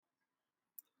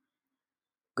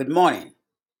Good morning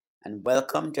and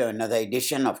welcome to another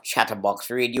edition of Chatterbox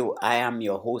Radio. I am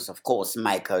your host, of course,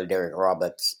 Michael Derek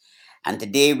Roberts, and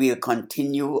today we'll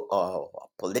continue our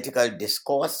political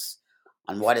discourse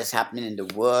on what is happening in the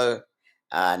world.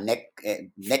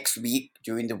 Next week,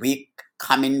 during the week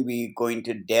coming, we're going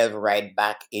to delve right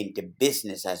back into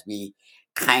business as we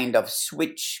kind of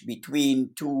switch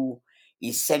between two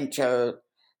essential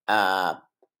uh,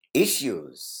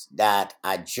 issues that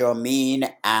are germane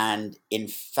and, in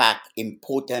fact,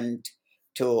 important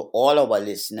to all our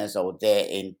listeners out there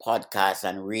in podcast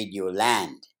and radio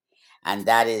land. And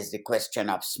that is the question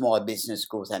of small business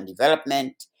growth and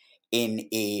development in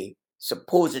a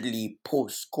supposedly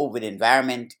post COVID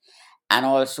environment. And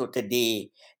also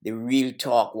today, the real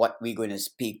talk, what we're going to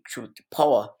speak truth to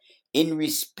power in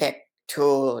respect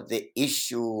to the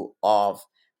issue of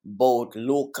both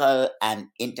local and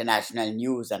international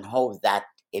news and how that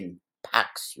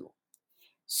impacts you.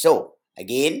 So,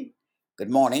 again, good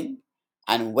morning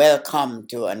and welcome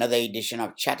to another edition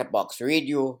of Chatterbox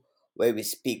Radio where we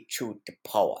speak truth to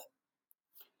power.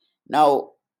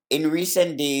 Now, in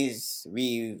recent days,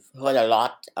 we've heard a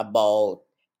lot about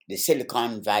the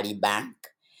Silicon Valley Bank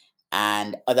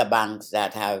and other banks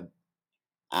that have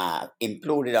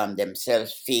imploded on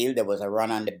themselves, failed. There was a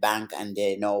run on the bank, and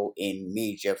they're now in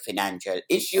major financial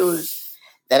issues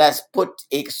that has put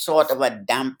a sort of a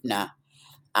dampener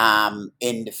on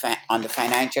the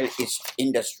financial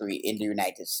industry in the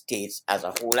United States as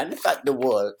a whole, and in fact the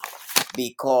world,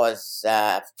 because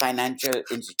financial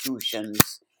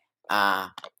institutions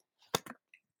are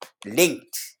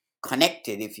linked,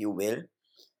 connected, if you will,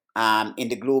 in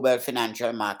the global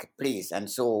financial marketplace. And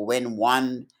so when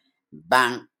one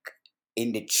bank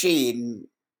in the chain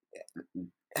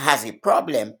has a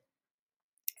problem,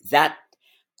 that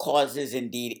causes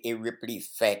indeed a ripple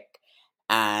effect.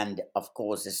 And of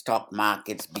course, the stock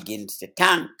markets begins to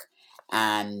tank,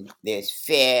 and there's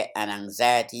fear and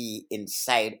anxiety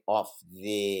inside of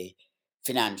the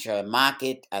financial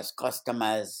market as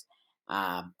customers,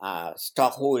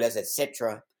 stockholders,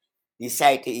 etc.,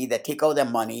 decide to either take out their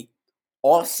money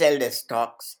or sell their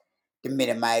stocks to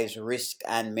minimize risk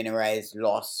and minimize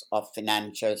loss of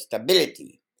financial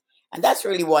stability. And that's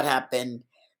really what happened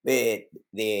with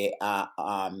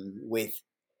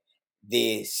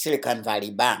the Silicon Valley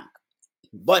Bank.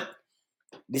 But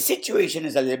the situation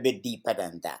is a little bit deeper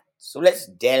than that. So let's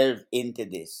delve into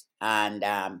this. And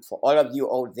for all of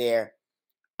you out there,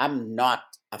 I'm not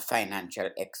a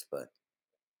financial expert.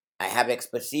 I have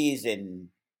expertise in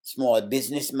small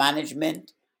business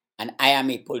management, and I am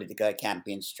a political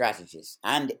campaign strategist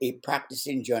and a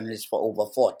practicing journalist for over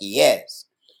 40 years.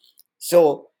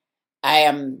 So I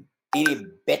am in a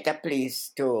better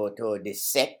place to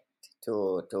dissect,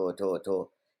 to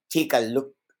take a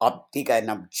look up, take an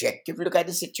objective look at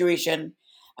the situation,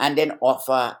 and then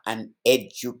offer an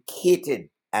educated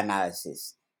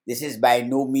analysis. This is by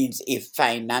no means a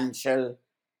financial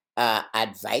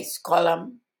advice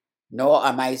column, nor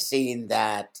am I saying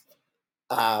that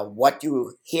what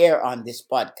you hear on this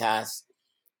podcast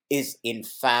is in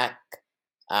fact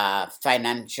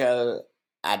financial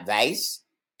advice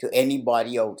to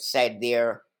anybody outside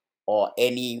there or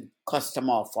any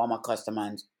customer or former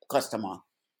customer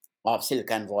of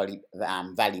Silicon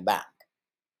Valley Bank.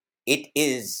 It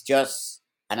is just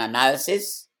an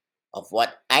analysis of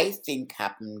what I think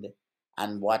happened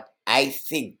and what I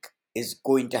think is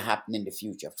going to happen in the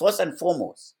future. First and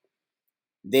foremost,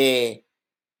 the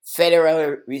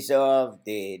Federal Reserve,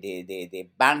 the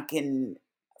banking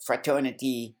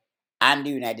fraternity, and the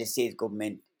United States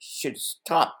government should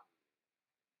stop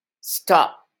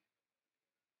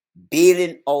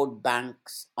bailing out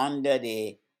banks under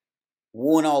the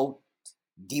worn out,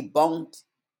 debunked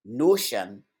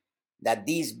notion that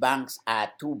these banks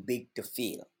are too big to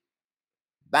fail.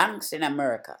 Banks in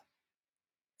America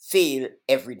fail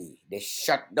every day. They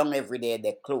shut down every day,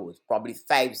 they close. Probably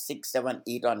 5, 6, 7,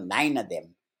 8, or 9 of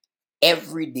them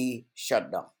every day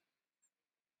shut down.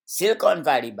 Silicon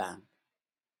Valley Bank,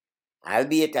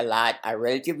 albeit a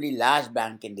relatively large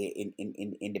bank in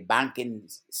the banking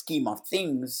scheme of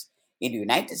things in the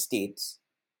United States,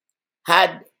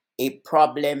 had a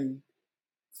problem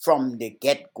from the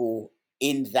get-go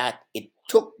in that it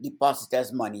took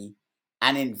depositors' money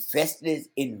and invested it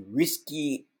in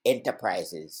risky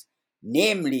enterprises,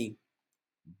 namely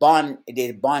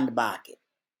the bond market.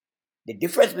 The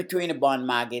difference between the bond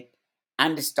market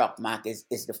and the stock market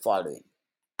is the following,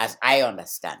 as I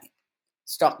understand it.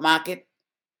 Stock market,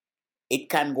 it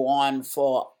can go on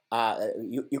for,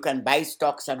 you can buy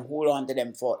stocks and hold on to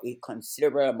them for a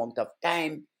considerable amount of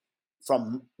time,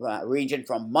 from ranging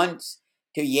from months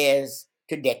to years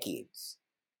to decades.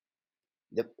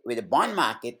 with the bond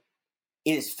market,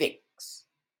 it is fixed.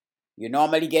 You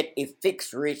normally get a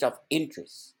fixed rate of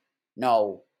interest.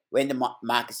 Now, when the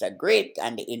markets are great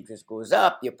and the interest goes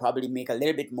up, you probably make a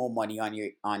little bit more money on your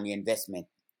investment.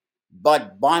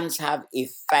 But bonds have a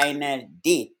final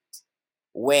date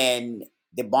when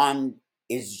the bond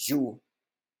is due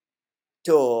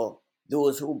to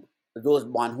those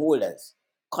bondholders.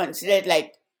 Consider it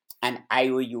like an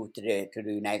IOU to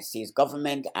the United States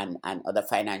government and other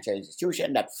financial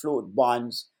institutions that float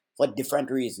bonds for different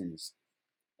reasons.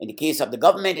 In the case of the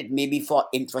government, it may be for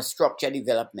infrastructure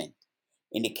development.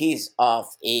 In the case of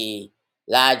a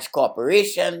large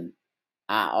corporation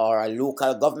or a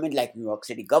local government like New York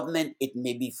City government, it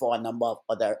may be for a number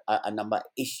of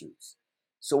issues.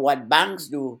 So what banks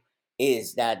do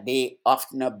is that they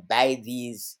often buy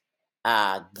these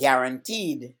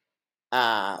guaranteed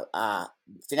uh, uh,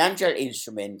 financial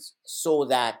instruments so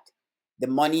that the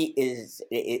money is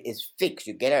fixed.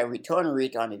 You get a return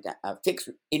rate on it, a fixed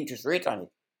interest rate on it,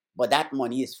 but that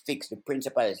money is fixed. The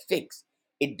principal is fixed.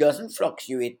 It doesn't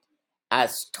fluctuate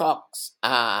as stocks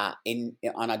in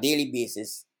on a daily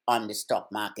basis on the stock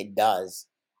market does,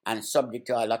 and subject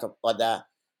to a lot of other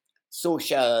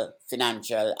social,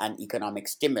 financial, and economic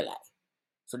stimuli.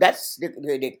 So that's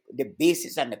the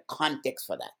basis and the context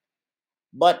for that.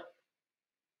 But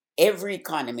every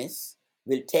economist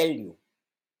will tell you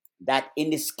that in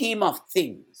the scheme of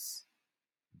things,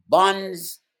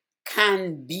 bonds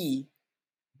can be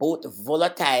both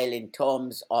volatile in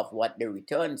terms of what the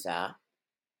returns are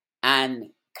and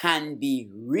can be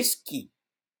risky,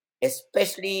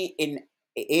 especially in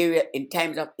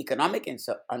times of economic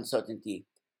uncertainty,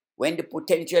 when the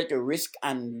potential to risk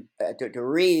and to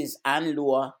raise and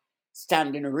lower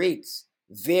standing rates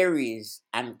varies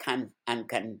and can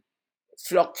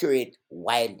fluctuate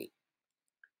wildly.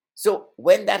 So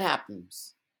when that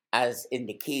happens, as in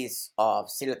the case of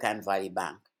Silicon Valley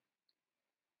Bank,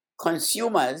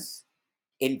 consumers,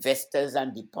 investors,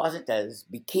 and depositors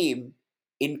became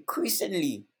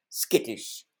increasingly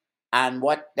skittish, and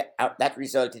that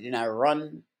resulted in a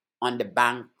run on the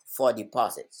bank for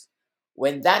deposits.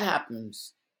 When that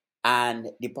happens, and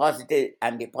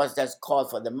depositors call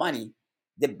for the money,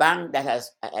 the bank that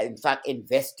has in fact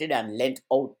invested and lent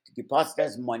out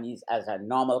depositors' monies as a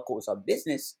normal course of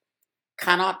business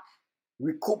cannot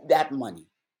recoup that money.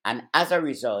 And as a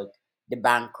result, the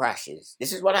bank crashes.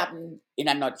 This is what happened in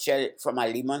a nutshell from a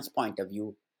Lehman's point of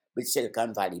view with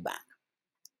Silicon Valley Bank.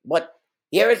 But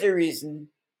here is the reason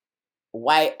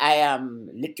why I am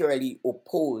literally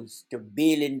opposed to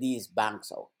bailing these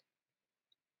banks out.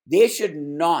 They should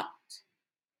not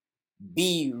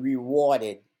be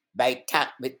rewarded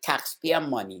with taxpayer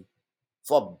money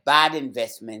for bad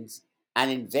investments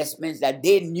and investments that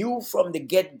they knew from the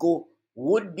get-go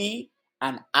would be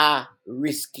and are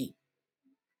risky.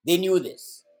 They knew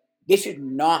this. They should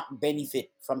not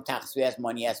benefit from taxpayers'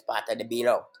 money as part of the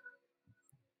bailout.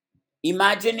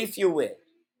 Imagine, if you will,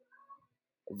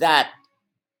 that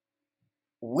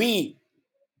we,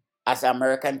 as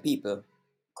American people,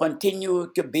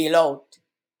 continue to bail out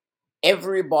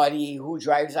everybody who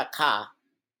drives a car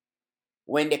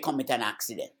when they commit an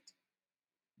accident.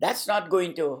 That's not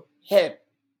going to help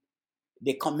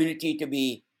the community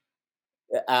to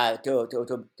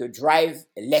drive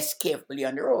less carefully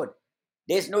on the road.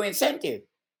 There's no incentive.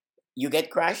 You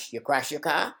get crashed, you crash your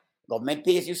car, government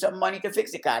pays you some money to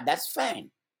fix the car. That's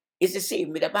fine. It's the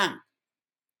same with a bank.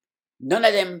 None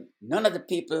of the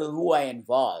people who are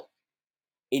involved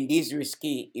in these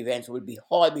risky events will be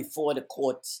hauled before the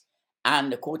courts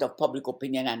and the court of public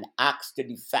opinion and asked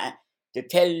to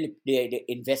tell the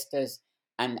investors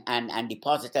and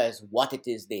depositors what it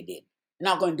is they did. They're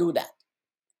not going to do that.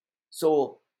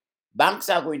 So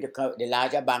the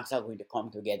larger banks are going to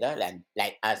come together, and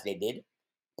like as they did,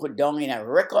 put down in a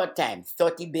record time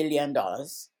 $30 billion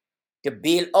to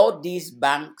bail out these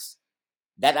banks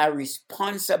that are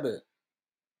responsible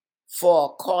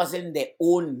for causing their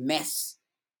own mess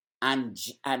and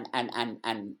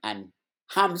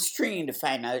hamstringing the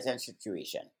financial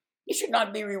situation. They should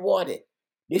not be rewarded.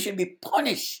 They should be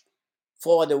punished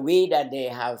for the way that they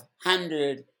have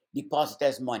handled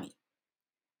depositors' money.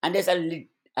 And there's a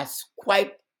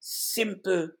quite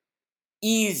simple,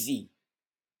 easy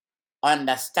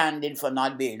understanding for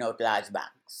not bailing out large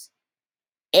banks.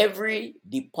 Every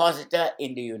depositor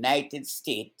in the United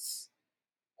States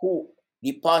who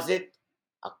deposit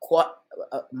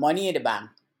money in the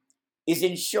bank is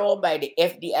insured by the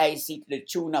FDIC to the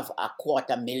tune of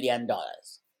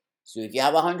 $250,000. So if you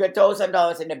have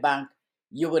 $100,000 in the bank,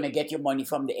 you're going to get your money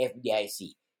from the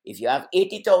FDIC. If you have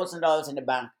 $80,000 in the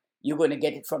bank, you're going to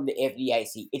get it from the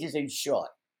FDIC. It is insured.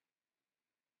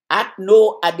 at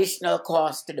no additional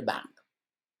cost to the bank.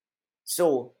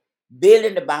 So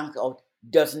bailing the bank out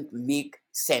doesn't make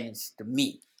sense to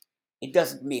me. It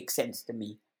doesn't make sense to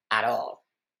me at all.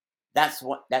 That's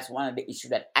one of the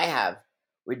issues that I have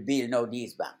with bailing out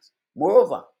these banks.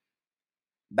 Moreover,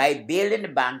 by bailing the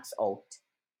banks out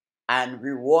and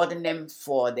rewarding them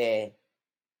for their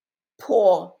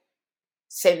poor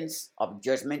sense of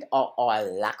judgment or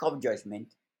lack of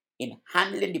judgment in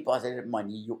handling deposited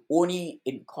money, you only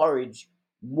encourage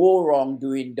more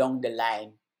wrongdoing down the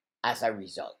line as a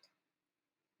result.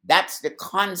 That's the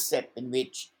concept in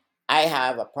which I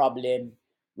have a problem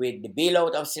with the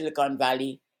bailout of Silicon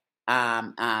Valley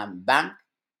Bank,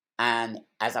 and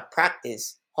as a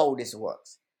practice, how this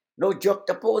works. Now,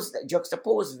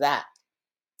 juxtapose that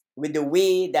with the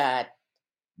way that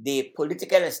the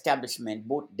political establishment,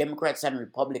 both Democrats and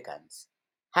Republicans,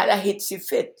 had a hitsy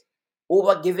fit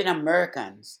over giving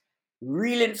Americans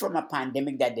reeling from a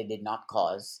pandemic that they did not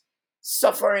cause,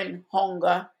 suffering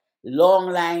hunger, long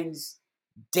lines,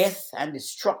 death, and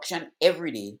destruction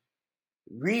every day,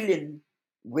 reeling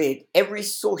with every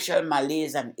social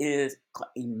malaise and ills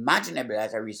imaginable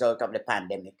as a result of the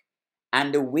pandemic,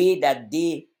 and the way that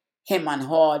they hem and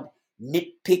hawed,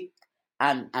 nitpick,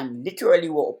 and literally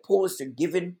were opposed to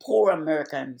giving poor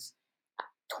Americans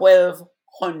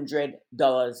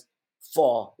 $1,200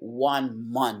 for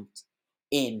 1 month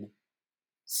in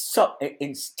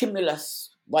in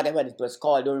stimulus, whatever it was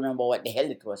called. I don't remember what the hell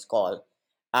it was called.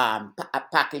 A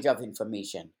package of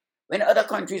information. When other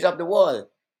countries of the world,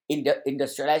 in the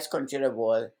industrialized countries of the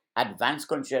world, advanced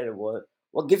countries of the world,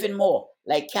 were given more,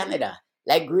 like Canada,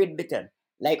 like Great Britain,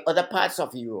 like other parts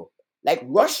of Europe, like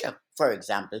Russia, for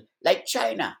example, like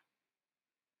China.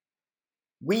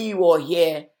 We were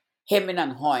here hemming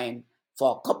and hawing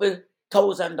for a couple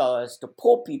 $1,000 to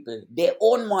poor people, their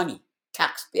own money,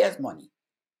 taxpayers' money.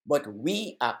 But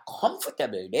we are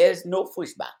comfortable, there's no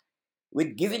pushback,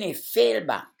 with giving a failed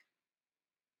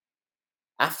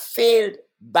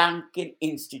banking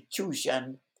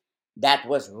institution that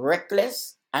was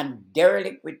reckless and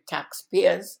derelict with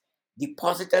taxpayers,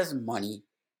 depositors' money.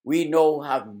 We now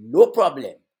have no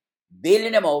problem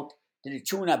bailing them out to the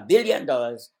tune of $1 billion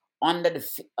under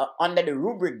the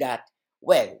rubric that,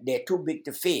 well, they're too big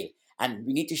to fail and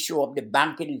we need to show up the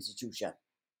banking institution.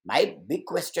 My big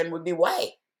question would be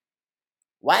why?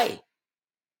 Why?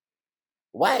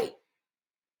 Why?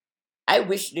 I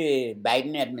wish the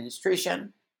Biden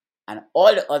administration and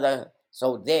all the others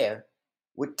out there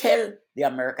would tell the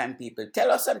American people,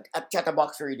 tell us at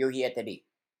Chatterbox Radio here today,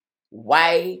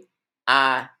 why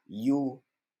are you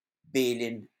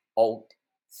bailing out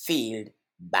failed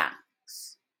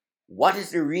banks? What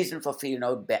is the reason for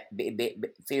failing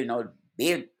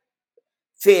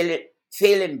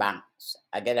banks?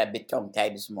 I get a bit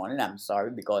tongue-tied this morning. I'm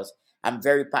sorry, because I'm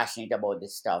very passionate about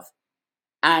this stuff.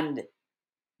 And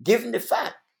given the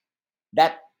fact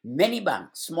that many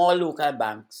banks, small local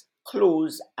banks,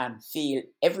 close and fail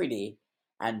every day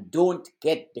and don't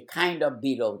get the kind of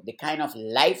bailout, the kind of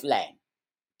lifeline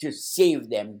to save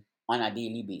them on a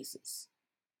daily basis.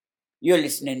 You're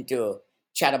listening to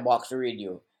Chatterbox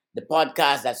Radio, the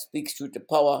podcast that speaks truth to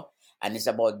power, and it's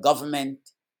about government,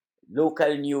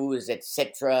 local news,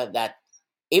 etc., that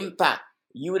impact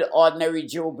you, the ordinary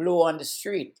Joe Blow on the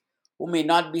street, who may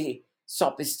not be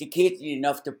sophisticated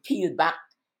enough to peel back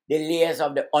the layers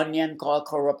of the onion called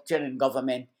corruption in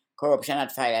government, corruption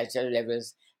at financial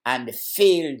levels, and the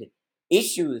failed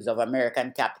issues of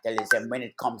American capitalism when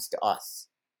it comes to us.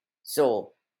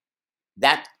 So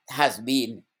that has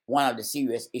been one of the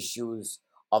serious issues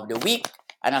of the week,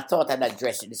 and I thought I'd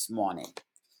address it this morning.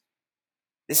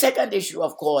 The second issue,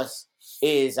 of course,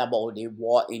 is about the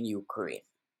war in Ukraine.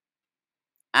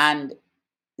 And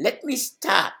let me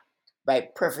start by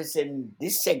prefacing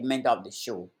this segment of the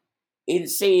show in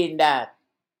saying that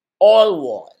all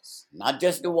wars, not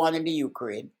just the one in the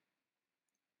Ukraine,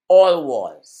 all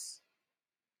wars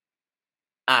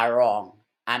are wrong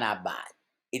and are bad.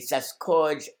 It's a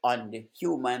scourge on the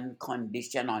human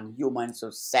condition, on human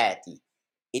society.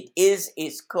 It is a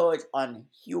scourge on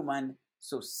human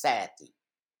society.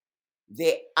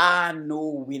 There are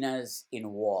no winners in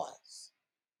wars.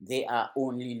 There are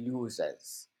only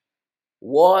losers.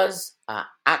 Wars are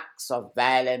acts of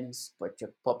violence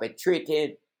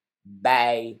perpetrated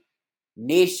by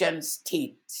nation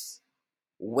states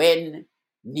when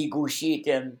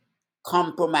negotiating,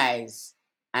 compromise,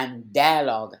 and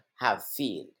dialogue have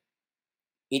failed.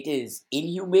 It is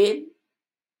inhumane,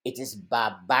 it is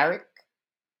barbaric,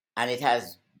 and it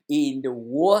has been the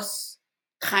worst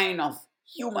kind of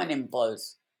human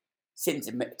impulse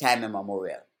since time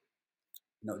immemorial.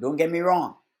 No, don't get me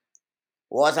wrong.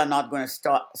 Wars are not going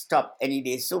to stop any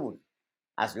day soon.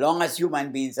 As long as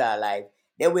human beings are alive,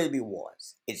 there will be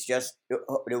wars. It's just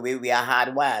the way we are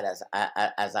hardwired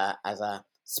as a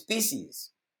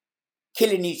species.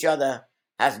 Killing each other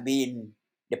has been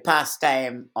the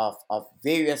pastime of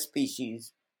various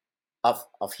species of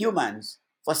humans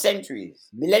for centuries,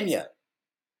 millennia.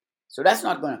 So that's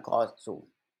not going to cause soon.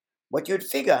 But you'd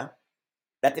figure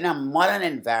that in a modern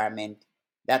environment,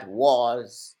 that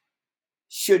wars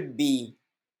should be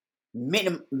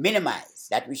minimized,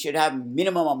 that we should have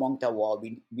minimum amount of war.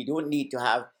 We don't need to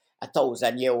have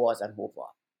 1,000-year wars and so forth.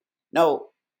 Now,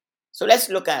 so let's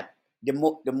look at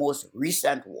the most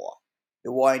recent war,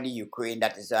 the war in the Ukraine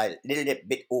that is a little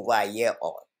bit over a year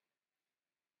old.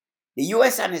 The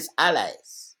US and its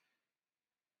allies,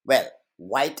 well,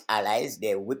 white allies,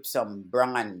 they whipped some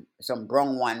brown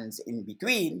ones in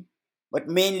between, but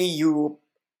mainly Europe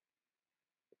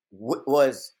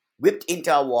was whipped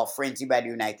into a war frenzy by the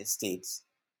United States.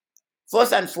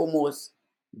 First and foremost,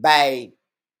 by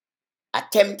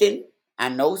attempting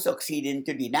and now succeeding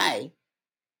to deny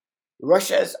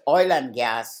Russia's oil and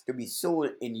gas to be sold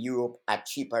in Europe at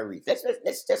cheaper rates.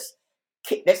 Let's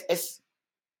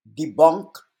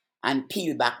debunk and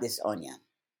peel back this onion.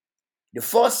 The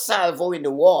first salvo in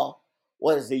the war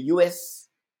was the US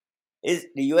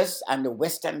and the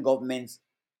Western government's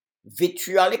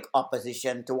vitriolic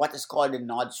opposition to what is called the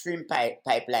Nord Stream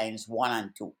pipelines 1 and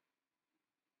 2.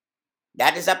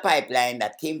 That is a pipeline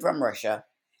that came from Russia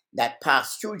that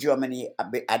passed through Germany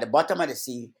at the bottom of the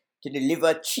sea to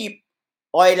deliver cheap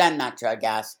oil and natural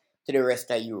gas to the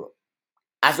rest of Europe,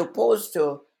 as opposed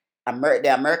to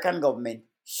the American government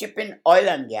shipping oil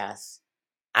and gas,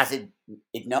 as it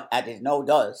now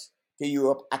does, to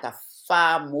Europe at a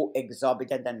far more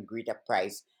exorbitant and greater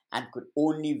price and could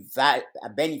only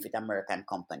benefit American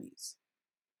companies.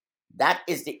 That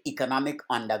is the economic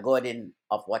undergirding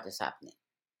of what is happening.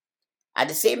 At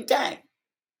the same time,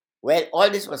 while all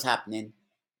this was happening,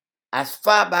 as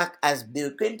far back as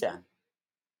Bill Clinton,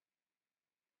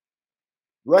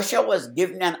 Russia was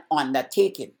given an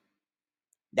undertaking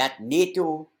that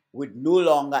NATO would no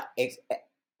longer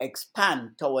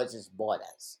expand towards its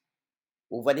borders.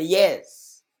 Over the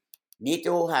years,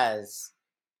 NATO has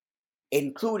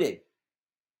included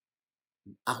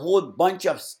a whole bunch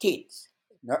of states,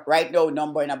 right now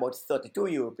numbering about 32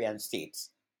 European states,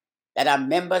 that are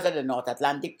members of the North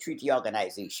Atlantic Treaty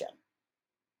Organization.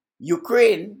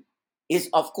 Ukraine is,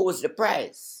 of course, the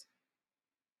prize.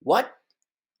 What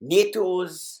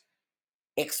NATO's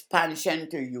expansion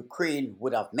to Ukraine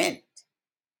would have meant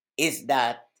is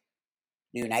that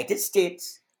the United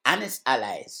States and its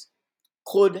allies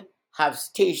could have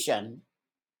stationed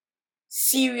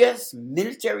serious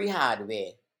military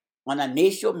hardware on a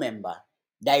NATO member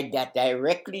that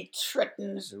directly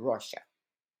threatens Russia.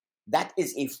 That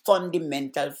is a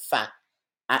fundamental fact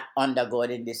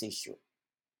undergirding this issue.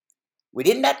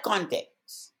 Within that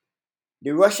context,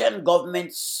 the Russian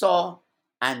government saw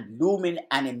and looming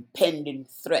an impending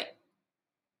threat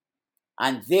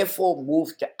and therefore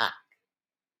moved to act.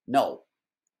 Now,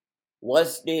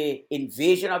 was the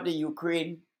invasion of the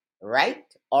Ukraine right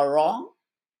or wrong?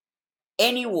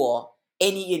 Any war,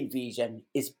 any invasion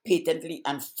is patently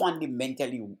and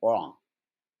fundamentally wrong.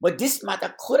 But this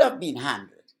matter could have been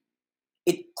handled.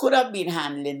 It could have been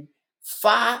handled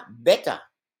far better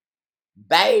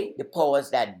by the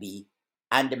powers that be,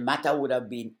 and the matter would have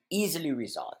been easily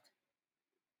resolved.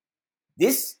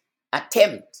 This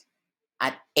attempt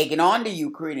at egging on the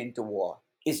Ukraine into war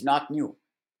is not new.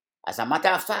 As a matter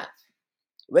of fact,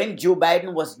 when Joe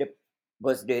Biden was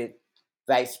the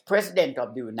vice president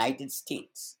of the United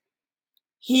States,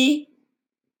 he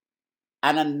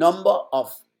and a number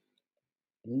of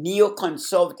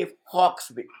neoconservative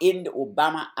hawks within the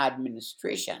Obama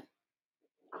administration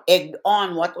egged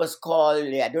on what was called,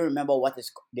 I don't remember what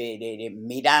is the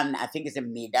Maidan, I think it's the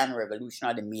Maidan Revolution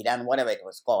or the Maidan, whatever it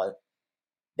was called,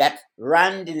 that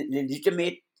ran the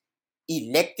legitimate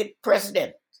elected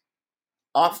president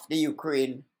of the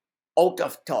Ukraine out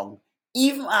of town,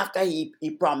 even after he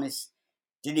promised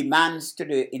the demands to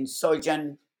the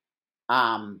insurgent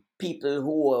people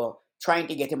who were trying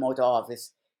to get him out of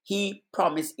office. He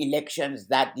promised elections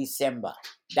that December.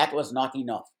 That was not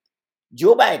enough.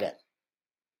 Joe Biden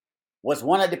was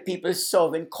one of the people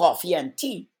serving coffee and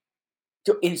tea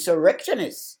to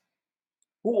insurrectionists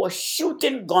who were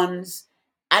shooting guns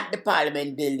at the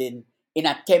Parliament building in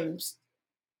attempts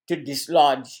to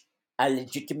dislodge a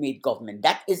legitimate government.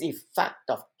 That is a fact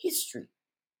of history.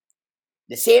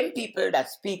 The same people that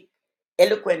speak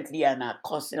eloquently and are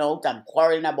cussing out and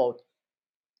quarreling about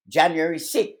January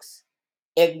 6th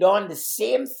egged on the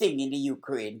same thing in the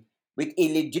Ukraine with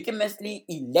a legitimately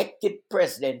elected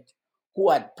president who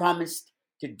had promised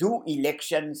to do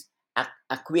elections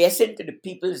acquiescent to the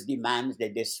people's demands,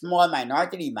 the small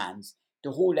minority demands,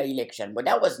 to hold an election. But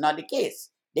that was not the case.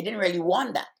 They didn't really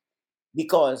want that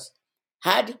because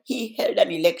had he held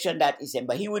an election that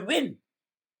December, he would win.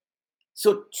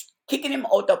 So kicking him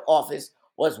out of office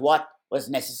was what was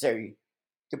necessary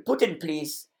to put in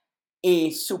place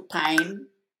a supine,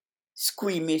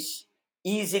 squeamish,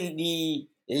 easily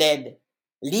led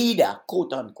leader,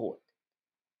 quote unquote.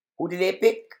 Who did they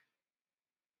pick?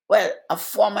 Well, a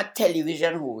former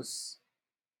television host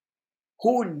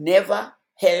who never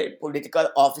held political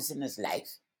office in his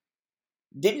life,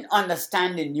 didn't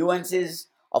understand the nuances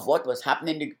of what was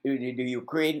happening in the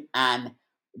Ukraine and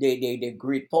the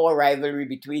great power rivalry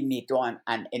between NATO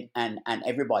and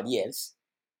everybody else.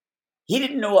 He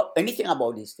didn't know anything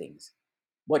about these things,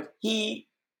 but he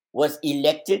was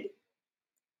elected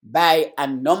by a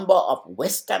number of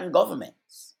Western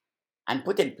governments and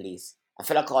put in place a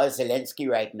fellow called Zelensky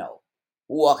right now,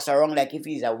 who walks around like if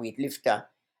he's a weightlifter,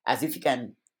 as if he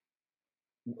can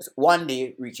one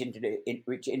day reach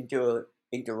into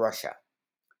Russia.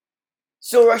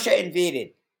 So Russia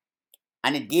invaded,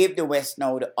 and it gave the West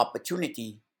now the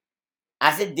opportunity,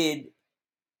 as it did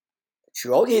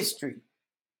throughout history.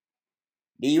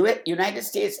 The United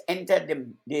States entered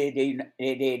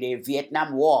the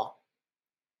Vietnam War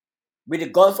with the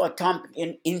Gulf of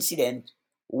Tonkin incident,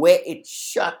 where it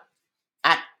shot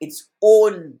at its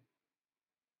own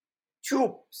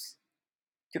troops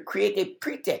to create a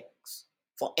pretext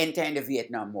for entering the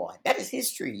Vietnam War. That is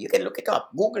history. You can look it up,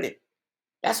 Google it.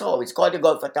 That's how it's called, the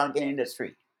Gulf of Tonkin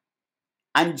industry.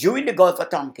 And during the Gulf of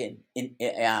Tonkin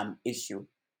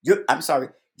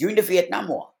during the Vietnam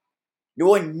War, there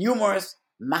were numerous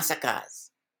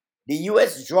massacres. The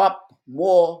U.S. dropped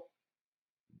more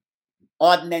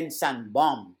ordnance and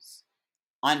bombs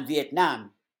on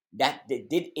Vietnam that they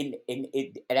did in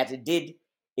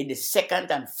the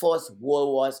Second and First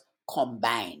World Wars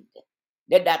combined.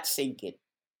 Let that sink in.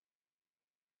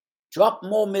 Drop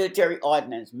more military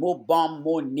ordnance, more bomb,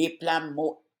 more napalm,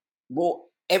 more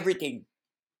everything.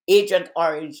 Agent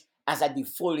Orange as a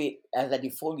defoliate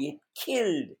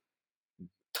killed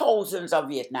thousands of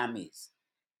Vietnamese.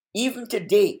 Even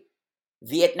today,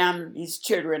 Vietnamese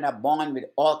children are born with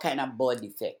all kind of birth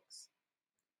defects.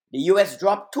 The U.S.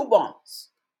 dropped 2 bombs,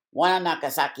 one on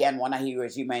Nagasaki and one on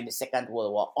Hiroshima in the Second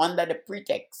World War, under the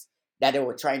pretext that they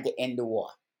were trying to end the war.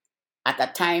 At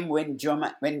a time when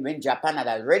Japan had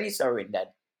already surrendered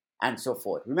and so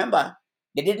forth. Remember,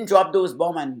 they didn't drop those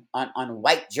bombs on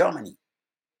white Germany.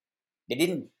 They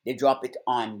didn't. They dropped it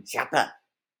on Japan.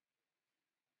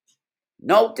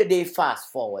 Now today,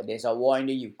 fast forward, there's a war in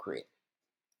the Ukraine.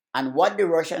 And what the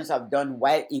Russians have done,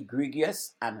 while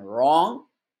egregious and wrong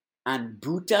and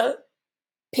brutal,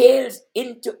 pales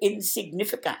into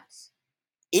insignificance,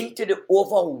 into the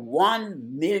over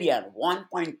 1 million,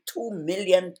 1.2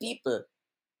 million people,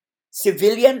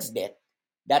 civilians death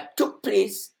that took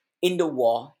place in the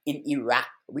war in Iraq,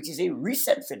 which is a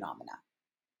recent phenomenon.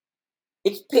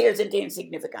 It pales into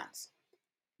insignificance.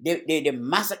 The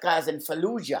massacres in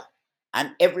Fallujah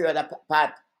and every other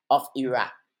part of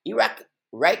Iraq. Iraq,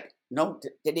 right now,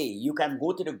 today, you can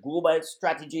go to the Global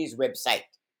Strategies website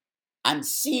and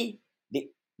see the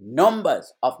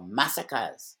numbers of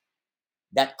massacres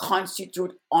that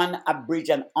constitute unabridged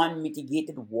and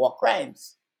unmitigated war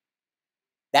crimes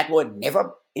that were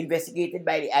never investigated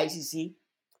by the ICC.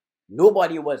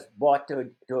 Nobody was brought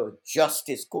to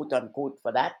justice, quote unquote,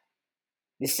 for that.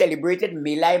 The celebrated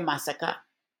My Lai massacre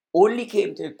only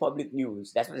came to the public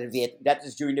news. That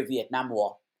was during the Vietnam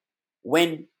War,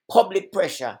 when public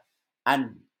pressure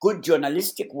and good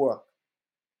journalistic work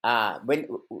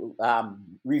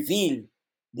revealed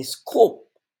the scope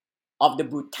of the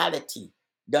brutality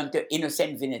done to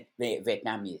innocent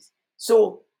Vietnamese.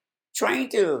 So, trying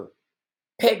to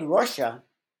peg Russia,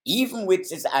 even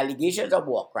with its allegations of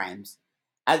war crimes,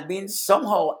 as being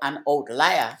somehow an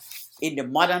outlier in the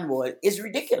modern world is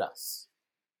ridiculous.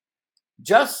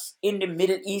 Just in the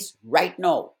Middle East right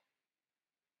now,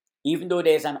 even though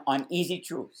there's an uneasy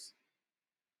truth,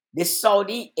 the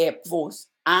Saudi Air Force,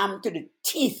 armed to the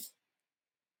teeth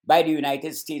by the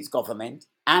United States government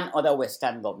and other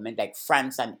Western governments like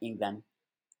France and England,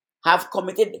 have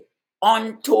committed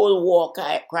untold war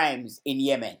crimes in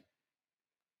Yemen.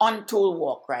 Untold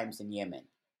war crimes in Yemen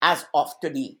as of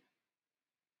today.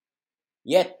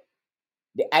 Yet,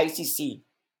 the ICC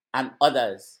and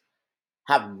others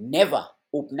have never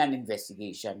opened an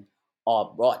investigation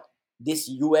or brought this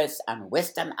US and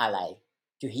Western ally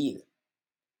to heel.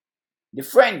 The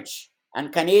French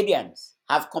and Canadians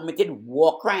have committed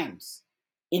war crimes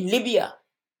In Libya,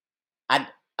 and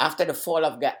after the fall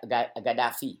of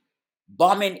Gaddafi,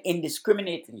 bombing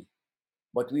indiscriminately,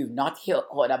 but we've not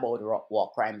heard about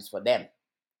war crimes for them.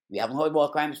 We haven't heard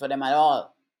war crimes for them at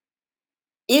all.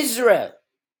 Israel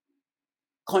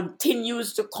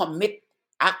continues to commit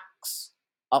acts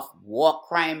of war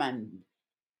crime and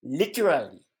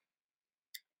literally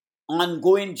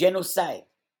ongoing genocide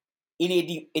in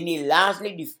a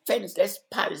largely defenseless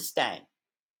Palestine.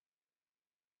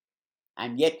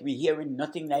 And yet we're hearing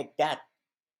nothing like that.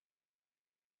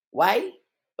 Why?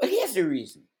 Well, here's the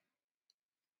reason.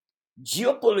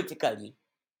 Geopolitically,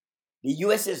 the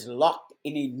US is locked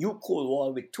in a new Cold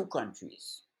War with two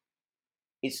countries.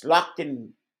 It's locked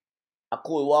in a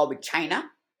Cold War with China,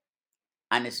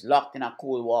 and it's locked in a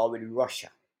Cold War with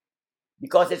Russia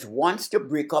because it wants to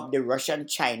break up the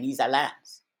Russian-Chinese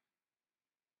alliance.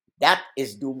 That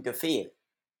is doomed to fail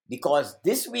because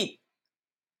next week,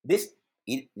 the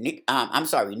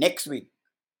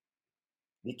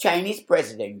Chinese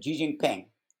president Xi Jinping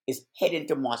is heading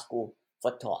to Moscow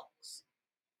for talks.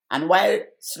 And while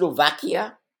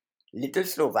little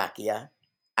Slovakia,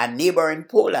 and neighboring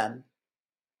Poland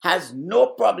has no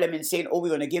problem in saying, oh, we're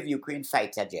going to give Ukraine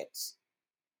fighter jets,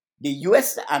 the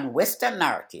US and Western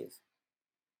narrative,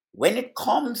 when it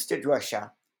comes to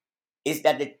Russia, is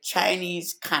that the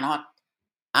Chinese cannot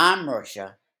arm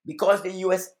Russia because the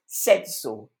US said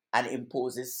so and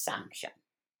imposes sanctions.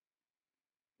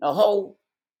 Now, how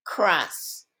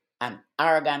crass and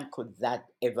arrogant could that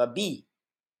ever be?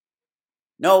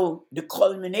 Now, the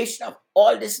culmination of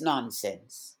all this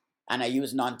nonsense, and I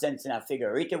use nonsense in a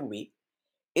figurative way,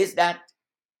 is that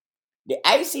the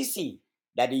ICC,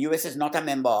 that the US is not a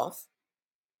member of,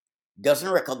 doesn't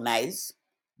recognize,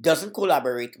 doesn't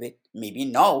collaborate with, maybe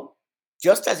now,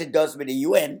 just as it does with the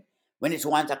UN when it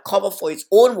wants a cover for its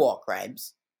own war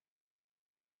crimes.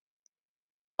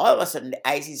 All of a sudden, the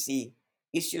ICC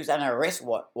issues an arrest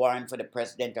warrant for the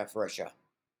president of Russia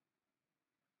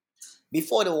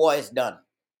before the war is done,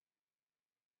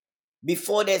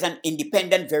 before there's an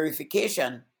independent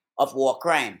verification of war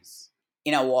crimes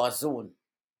in a war zone.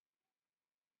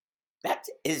 That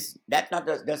is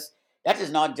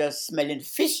not just smelling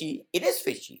fishy. It is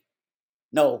fishy.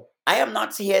 No, I am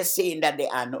not here saying that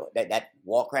that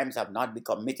war crimes have not been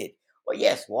committed. Oh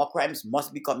yes, war crimes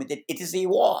must be committed. It is a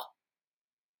war.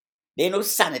 They no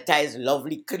sanitized,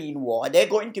 lovely, clean war. They're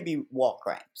going to be war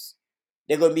crimes.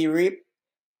 They're going to be rape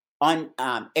on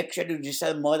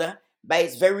extrajudicial murder by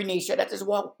its very nature. That is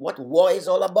what war is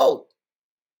all about.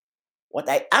 What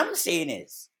I am saying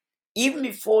is, even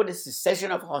before the cessation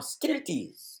of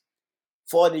hostilities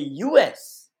for the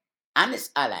US and its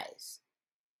allies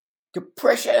to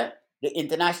pressure the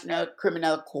International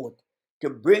Criminal Court to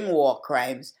bring war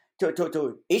crimes,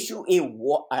 to issue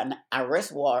an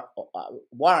arrest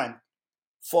warrant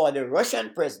for the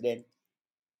Russian president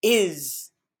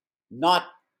is not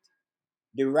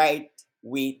the right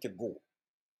way to go.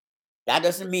 That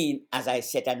doesn't mean, as I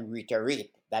said and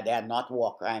reiterate, that there are not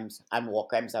war crimes and war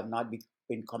crimes have not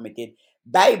been committed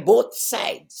by both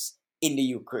sides in the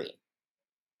Ukraine.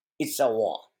 It's a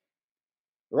war.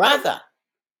 Rather,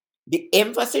 the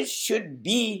emphasis should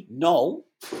be now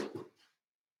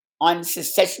on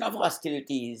cessation of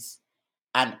hostilities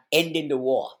and ending the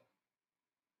war.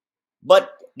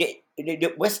 But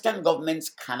the Western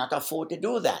governments cannot afford to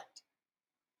do that.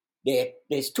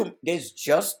 There's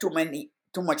just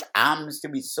too much arms to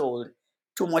be sold,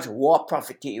 too much war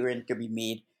profiteering to be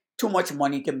made, too much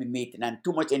money to be made, and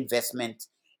too much investment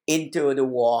into the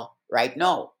war right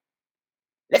now.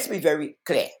 Let's be very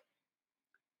clear.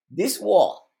 This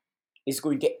war is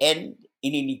going to end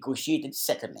in a negotiated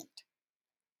settlement,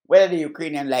 whether the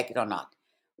Ukrainians like it or not.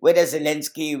 Whether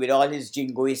Zelensky, with all his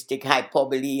jingoistic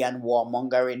hyperbole and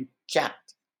warmongering chat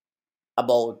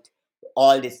about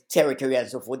all this territory and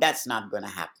so forth, that's not going to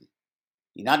happen.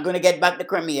 He's not going to get back the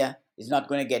Crimea. He's not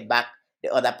going to get back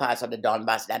the other parts of the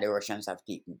Donbass that the Russians have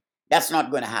taken. That's not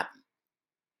going to happen.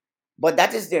 But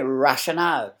that is the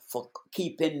rationale for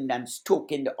keeping and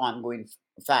stoking the ongoing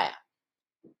fire.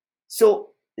 So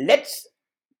let's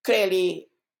clearly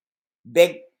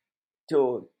beg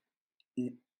to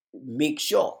make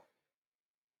sure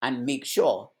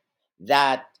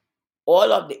that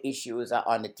all of the issues are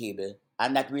on the table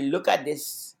and that we look at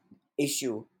this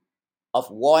issue of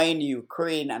war in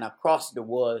Ukraine and across the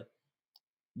world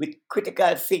with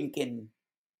critical thinking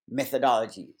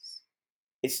methodologies.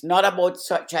 It's not about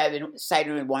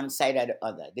siding with one side or the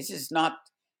other. This is not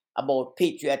about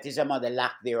patriotism or the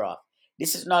lack thereof.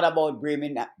 This is not about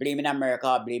blaming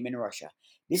America or blaming Russia.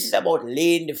 This is about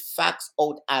laying the facts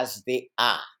out as they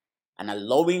are and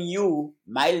allowing you,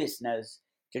 my listeners,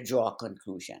 to draw a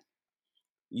conclusion.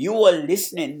 You are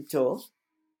listening to,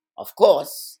 of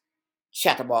course,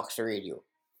 Chatterbox Radio.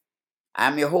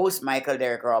 I'm your host, Michael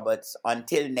Derek Roberts.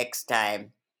 Until next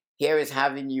time, here is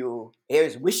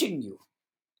wishing you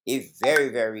a very,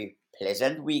 very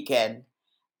pleasant weekend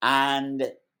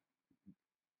and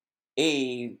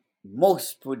a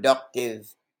most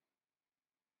productive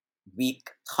week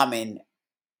coming.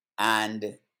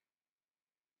 And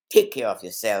take care of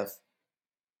yourself